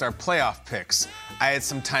to announce our playoff picks. I had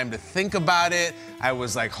some time to think about it. I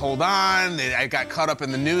was like, hold on. I got caught up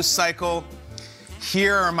in the news cycle.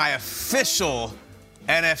 Here are my official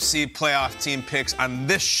NFC playoff team picks on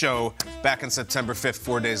this show back on September 5th,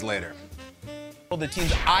 4 days later. The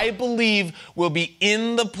teams I believe will be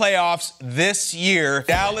in the playoffs this year: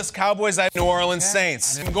 Dallas Cowboys, New Orleans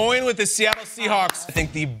Saints. I'm going with the Seattle Seahawks. I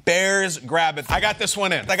think the Bears grab it. I got this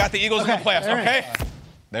one in. I got the Eagles in the playoffs, okay?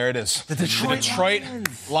 There it is. The Detroit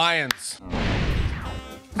Lions.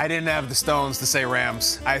 I didn't have the stones to say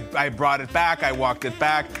Rams. I brought it back. I walked it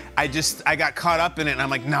back. I got caught up in it, and I'm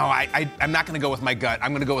like, no, I'm not going to go with my gut.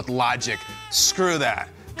 I'm going to go with logic. Screw that.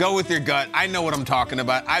 Go with your gut. I know what I'm talking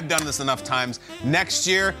about. I've done this enough times. Next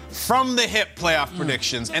year, from the hip playoff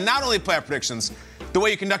predictions. And not only playoff predictions, the way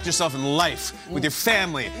you conduct yourself in life, with your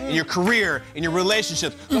family, in your career, in your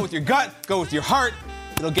relationships. Go with your gut. Go with your heart.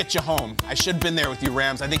 It'll get you home. I should have been there with you,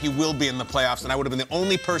 Rams. I think you will be in the playoffs, and I would have been the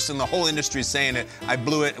only person in the whole industry saying it. I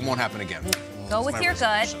blew it. It won't happen again. Go with your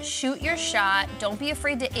gut, shoot your shot, don't be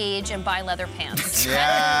afraid to age, and buy leather pants.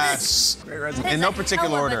 Yes. In no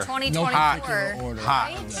particular order. 2024.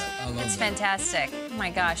 Hot. Right? It's fantastic. my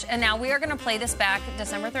gosh. And now we are going to play this back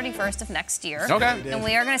December 31st of next year. Okay. And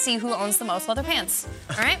we are going to see who owns the most leather pants.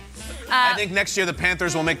 All right? I think next year the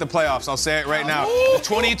Panthers will make the playoffs. I'll say it right now. The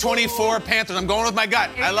 2024 Panthers. I'm going with my gut.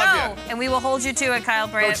 I love you. And we will hold you to it, Kyle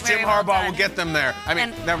Brandt. Coach Jim Harbaugh will get them there. I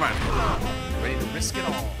mean, never mind. Ready to risk it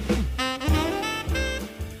all.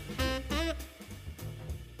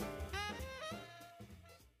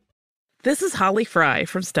 This is Holly Fry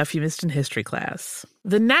from Stuff You Missed in History class.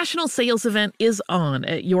 The national sales event is on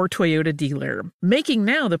at your Toyota dealer, making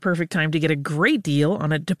now the perfect time to get a great deal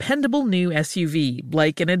on a dependable new SUV,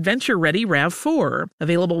 like an adventure-ready RAV4.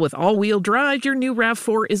 Available with all-wheel drive, your new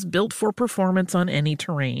RAV4 is built for performance on any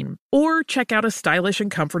terrain. Or check out a stylish and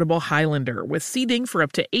comfortable Highlander with seating for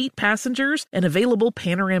up to 8 passengers and available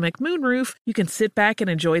panoramic moonroof. You can sit back and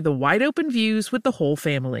enjoy the wide-open views with the whole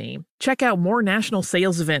family. Check out more national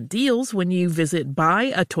sales event deals when you visit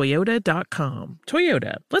buyatoyota.com.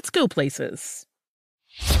 Toyota, let's go places.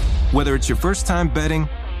 Whether it's your first time betting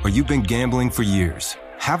or you've been gambling for years,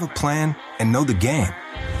 have a plan and know the game.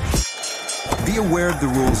 Be aware of the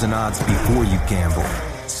rules and odds before you gamble.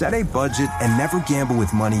 Set a budget and never gamble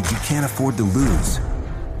with money you can't afford to lose.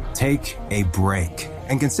 Take a break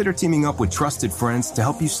and consider teaming up with trusted friends to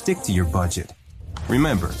help you stick to your budget.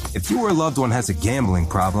 Remember, if you or a loved one has a gambling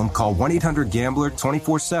problem, call 1-800-GAMBLER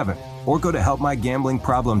 24/7 or go to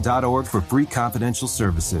helpmygamblingproblem.org for free confidential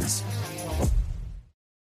services.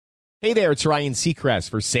 Hey there, it's Ryan Seacrest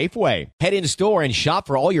for Safeway. Head in store and shop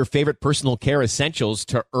for all your favorite personal care essentials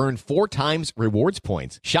to earn 4 times rewards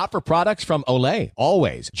points. Shop for products from Olay,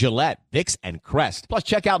 Always, Gillette, Vicks, and Crest. Plus,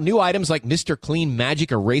 check out new items like Mr. Clean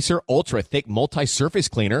Magic Eraser Ultra Thick Multi-Surface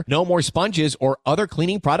Cleaner. No more sponges or other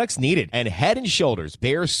cleaning products needed. And Head & Shoulders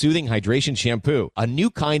Bare Soothing Hydration Shampoo, a new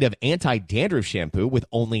kind of anti-dandruff shampoo with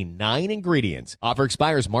only 9 ingredients. Offer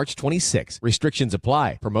expires March 26. Restrictions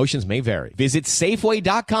apply. Promotions may vary. Visit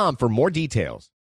Safeway.com for more details.